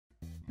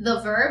The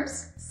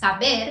verbs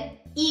saber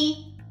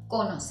y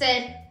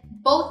conocer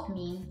both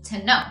mean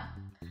to know.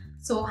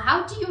 So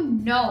how do you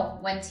know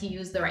when to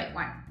use the right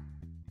one?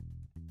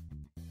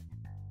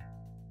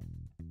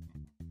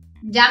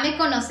 Ya me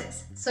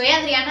conoces. Soy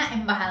Adriana,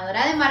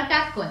 embajadora de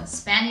marca con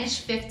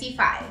Spanish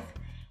 55.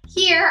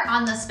 Here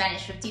on the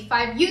Spanish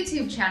 55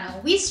 YouTube channel,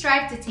 we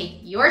strive to take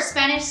your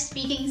Spanish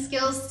speaking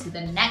skills to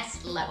the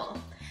next level.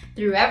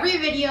 Through every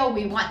video,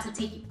 we want to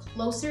take you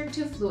closer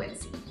to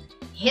fluency.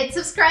 Hit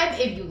subscribe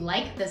if you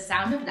like the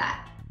sound of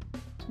that.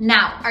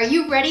 Now, are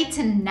you ready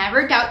to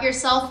never doubt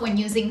yourself when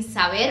using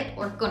saber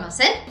or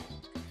conocer?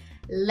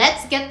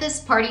 Let's get this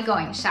party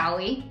going, shall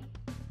we?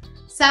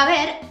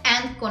 Saber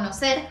and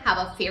conocer have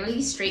a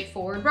fairly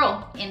straightforward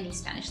role in the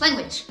Spanish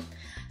language.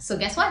 So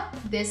guess what?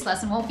 This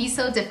lesson won't be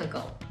so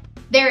difficult.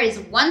 There is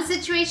one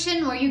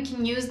situation where you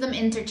can use them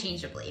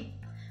interchangeably.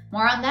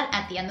 More on that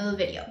at the end of the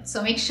video,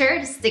 so make sure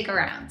to stick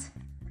around.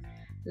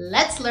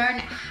 Let's learn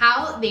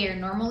how they are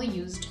normally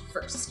used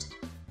first.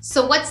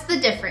 So what's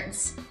the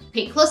difference?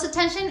 Pay close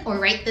attention or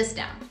write this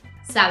down.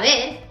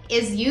 Saber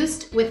is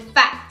used with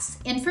facts,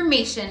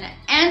 information,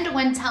 and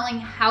when telling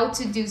how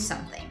to do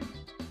something.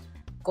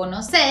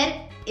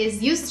 Conocer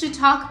is used to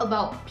talk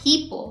about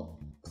people,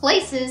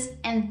 places,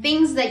 and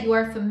things that you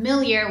are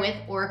familiar with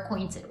or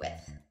acquainted with.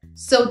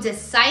 So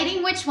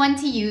deciding which one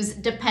to use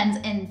depends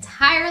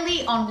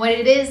entirely on what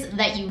it is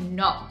that you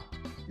know.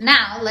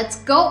 Now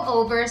let's go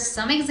over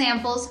some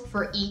examples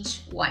for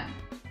each one.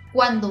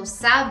 Cuando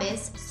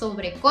sabes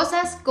sobre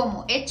cosas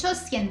como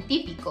hechos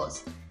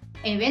científicos,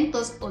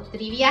 eventos o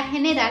trivia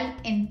general,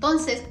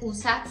 entonces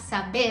usa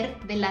saber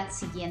de la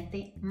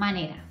siguiente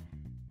manera.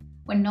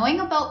 When knowing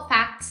about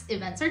facts,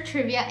 events, or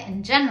trivia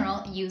in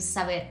general, use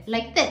saber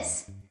like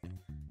this.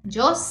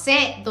 Yo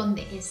sé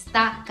dónde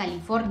está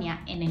California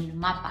en el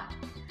mapa.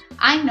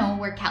 I know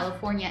where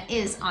California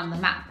is on the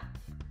map.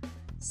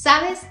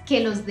 ¿Sabes que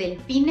los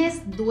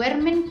delfines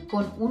duermen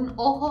con un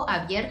ojo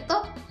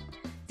abierto?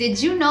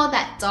 Did you know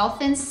that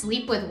dolphins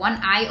sleep with one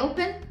eye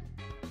open?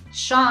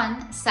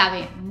 Sean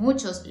sabe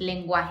muchos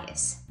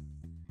lenguajes.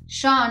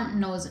 Sean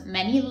knows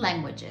many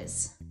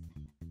languages.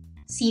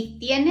 Si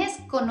tienes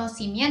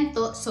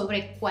conocimiento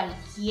sobre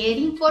cualquier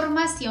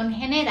información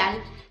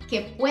general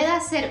que pueda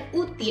ser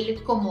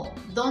útil como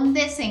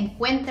dónde se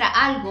encuentra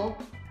algo,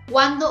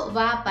 cuándo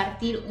va a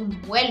partir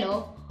un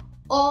vuelo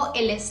o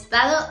el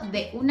estado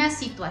de una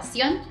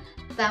situación,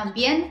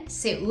 también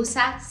se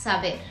usa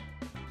saber.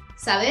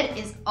 Saber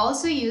is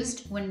also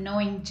used when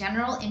knowing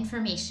general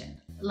information,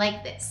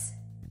 like this.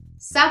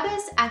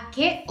 ¿Sabes a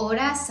qué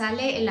hora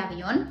sale el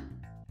avión?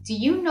 Do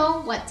you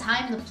know what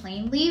time the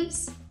plane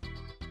leaves?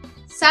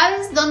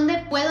 ¿Sabes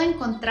dónde puedo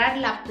encontrar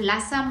la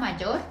Plaza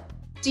Mayor?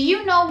 Do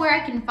you know where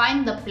I can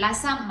find the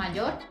Plaza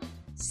Mayor?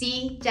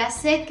 Sí, ya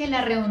sé que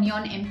la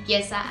reunión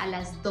empieza a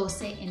las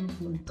 12 en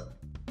punto.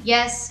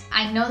 Yes,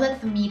 I know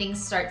that the meeting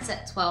starts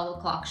at 12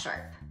 o'clock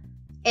sharp.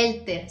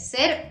 El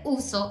tercer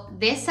uso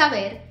de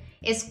saber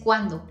es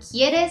cuando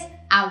quieres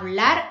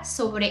hablar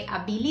sobre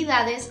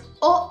habilidades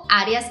o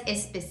áreas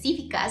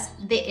específicas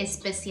de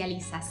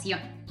especialización.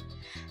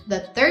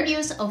 The third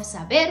use of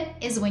saber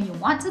is when you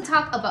want to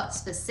talk about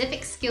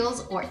specific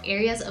skills or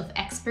areas of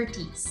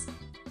expertise.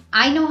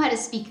 I know how to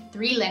speak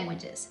 3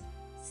 languages.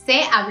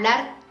 Sé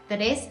hablar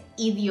 3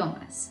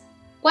 idiomas.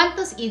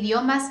 ¿Cuántos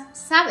idiomas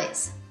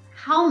sabes?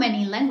 How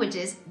many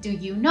languages do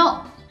you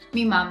know?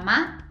 Mi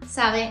mamá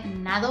sabe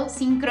nado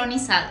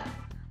sincronizado.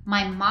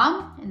 My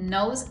mom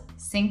knows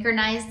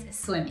synchronized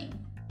swimming.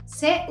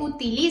 Se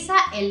utiliza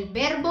el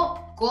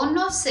verbo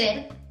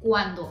conocer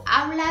cuando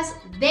hablas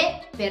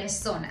de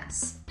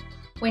personas.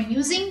 When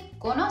using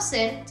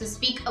conocer to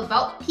speak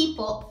about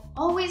people,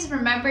 always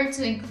remember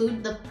to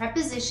include the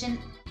preposition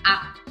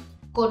a.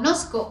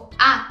 Conozco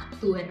a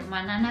tu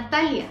hermana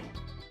Natalia.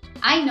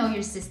 I know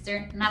your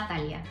sister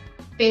Natalia.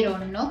 Pero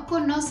no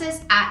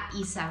conoces a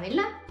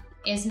Isabela?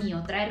 Es mi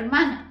otra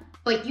hermana.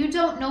 But you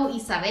don't know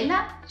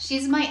Isabela?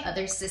 She's my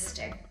other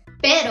sister.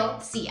 Pero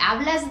si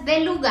hablas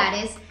de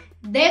lugares,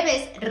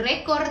 debes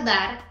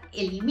recordar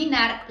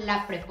eliminar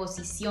la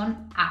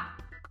preposición a.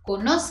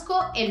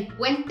 Conozco el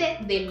puente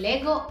de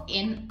Lego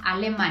en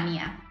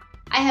Alemania.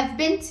 I have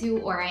been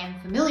to or I am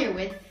familiar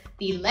with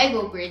the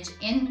Lego bridge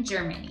in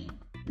Germany.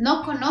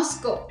 No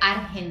conozco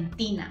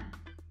Argentina.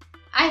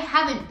 I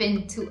haven't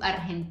been to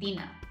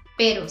Argentina.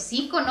 Pero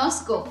sí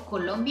conozco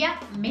Colombia,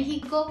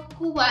 México,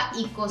 Cuba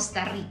y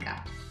Costa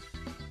Rica.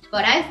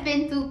 But I've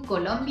been to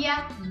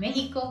Colombia,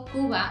 México,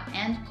 Cuba,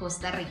 and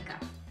Costa Rica.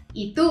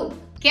 ¿Y tú,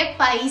 qué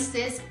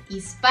países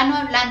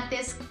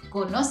hispanohablantes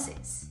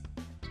conoces?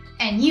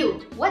 And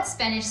you, what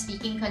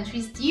Spanish-speaking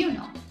countries do you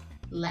know?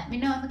 Let me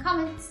know in the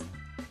comments.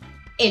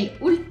 El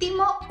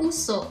último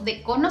uso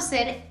de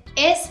conocer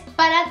es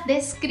para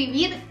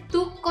describir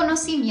tu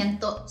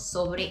conocimiento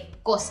sobre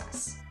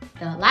cosas.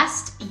 The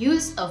last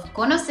use of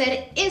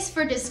conocer is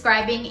for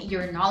describing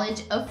your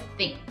knowledge of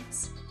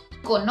things.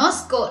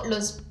 Conozco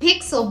los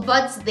pixel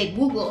buds de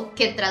Google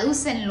que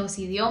traducen los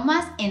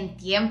idiomas en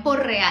tiempo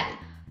real,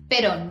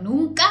 pero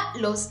nunca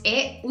los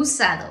he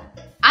usado.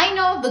 I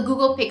know the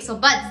Google Pixel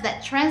Buds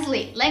that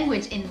translate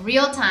language in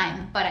real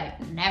time, but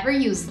I've never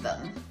used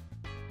them.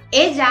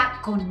 Ella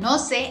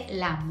conoce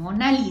la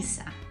Mona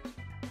Lisa.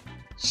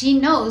 She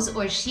knows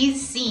or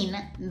she's seen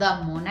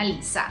the Mona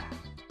Lisa.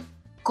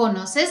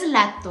 ¿Conoces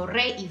la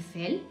Torre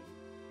Eiffel?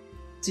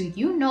 Do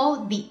you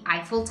know the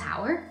Eiffel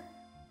Tower?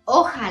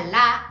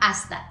 Ojalá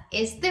hasta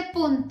este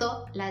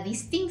punto la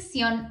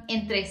distinción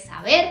entre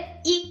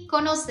saber y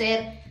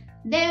conocer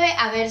debe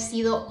haber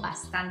sido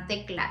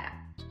bastante clara.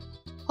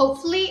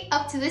 Hopefully,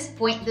 up to this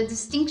point, the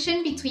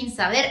distinction between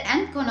saber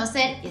and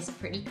conocer is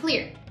pretty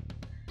clear.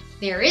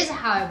 There is,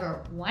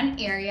 however, one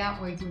area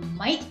where you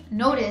might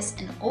notice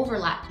an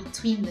overlap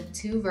between the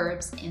two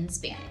verbs in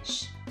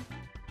Spanish,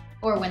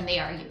 or when they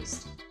are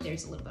used.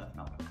 There's a little bit of an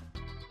overlap.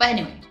 But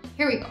anyway,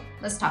 here we go.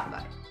 Let's talk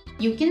about it.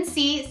 You can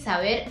see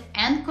saber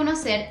and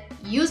conocer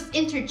used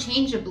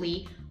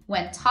interchangeably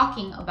when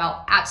talking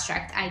about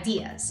abstract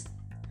ideas.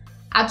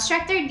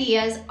 Abstract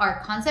ideas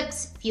are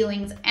concepts,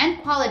 feelings,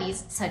 and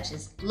qualities such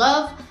as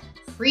love,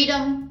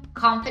 freedom,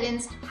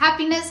 confidence,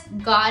 happiness,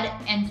 God,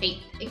 and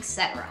faith,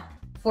 etc.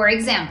 For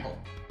example,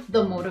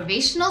 the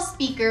motivational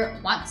speaker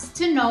wants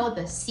to know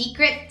the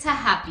secret to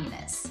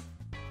happiness.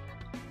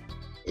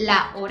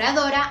 La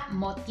oradora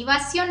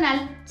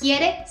motivacional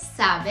quiere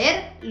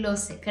saber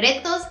los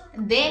secretos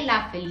de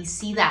la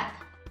felicidad.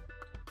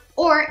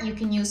 Or you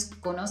can use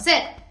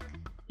conocer.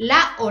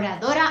 La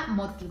oradora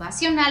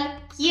motivacional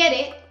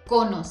quiere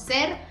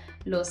conocer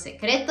los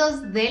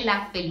secretos de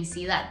la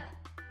felicidad.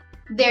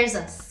 There's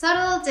a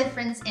subtle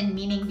difference in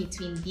meaning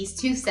between these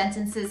two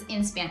sentences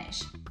in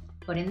Spanish.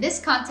 But in this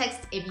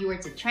context, if you were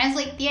to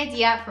translate the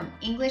idea from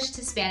English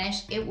to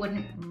Spanish, it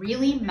wouldn't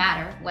really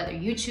matter whether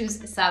you choose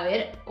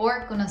saber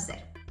or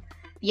conocer.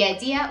 The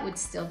idea would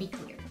still be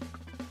clear.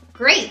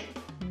 Great!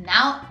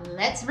 Now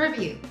let's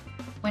review.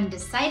 When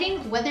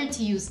deciding whether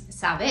to use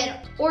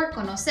saber or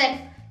conocer,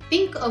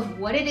 think of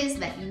what it is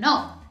that you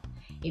know.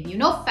 If you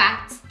know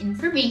facts,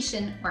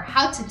 information, or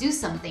how to do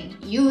something,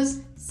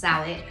 use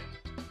saber.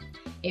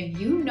 If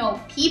you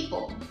know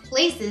people,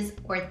 places,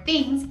 or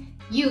things,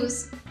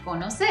 use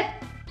conocer.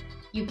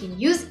 You can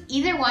use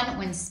either one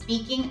when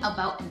speaking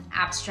about an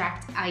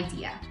abstract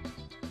idea.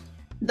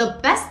 The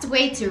best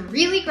way to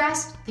really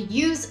grasp the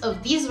use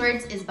of these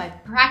words is by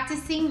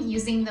practicing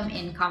using them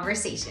in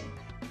conversation.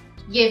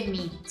 Give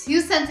me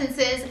 2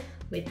 sentences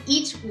with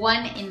each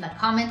one in the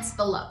comments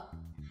below.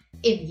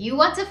 If you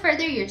want to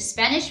further your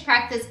Spanish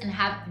practice and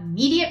have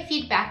immediate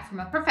feedback from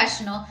a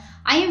professional,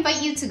 I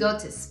invite you to go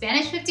to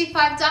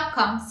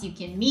Spanish55.com so you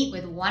can meet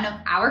with one of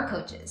our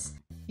coaches.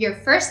 Your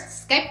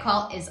first Skype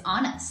call is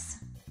on us.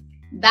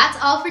 That's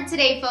all for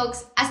today,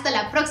 folks. Hasta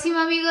la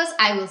próxima, amigos.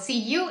 I will see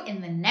you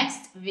in the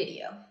next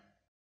video.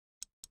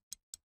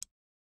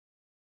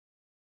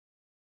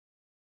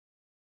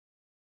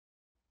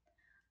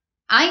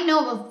 I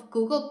know of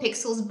Google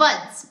Pixel's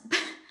buds.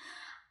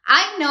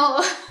 I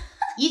know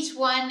each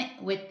one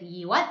with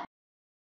the what?